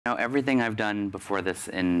Now, everything I've done before this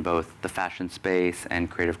in both the fashion space and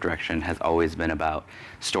creative direction has always been about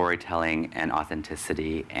storytelling and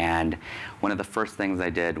authenticity. And one of the first things I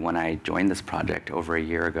did when I joined this project over a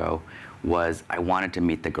year ago was I wanted to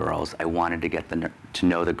meet the girls. I wanted to get to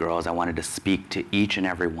know the girls. I wanted to speak to each and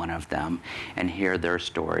every one of them and hear their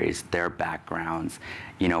stories, their backgrounds,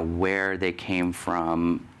 you know, where they came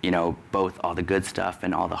from, you know, both all the good stuff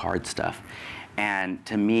and all the hard stuff. And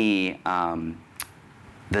to me,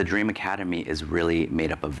 the Dream Academy is really made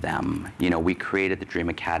up of them. You know, we created the Dream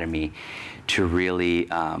Academy to really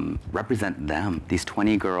represent them. These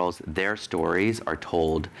 20 girls, their stories are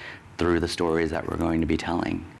told through the stories that we're going to be telling.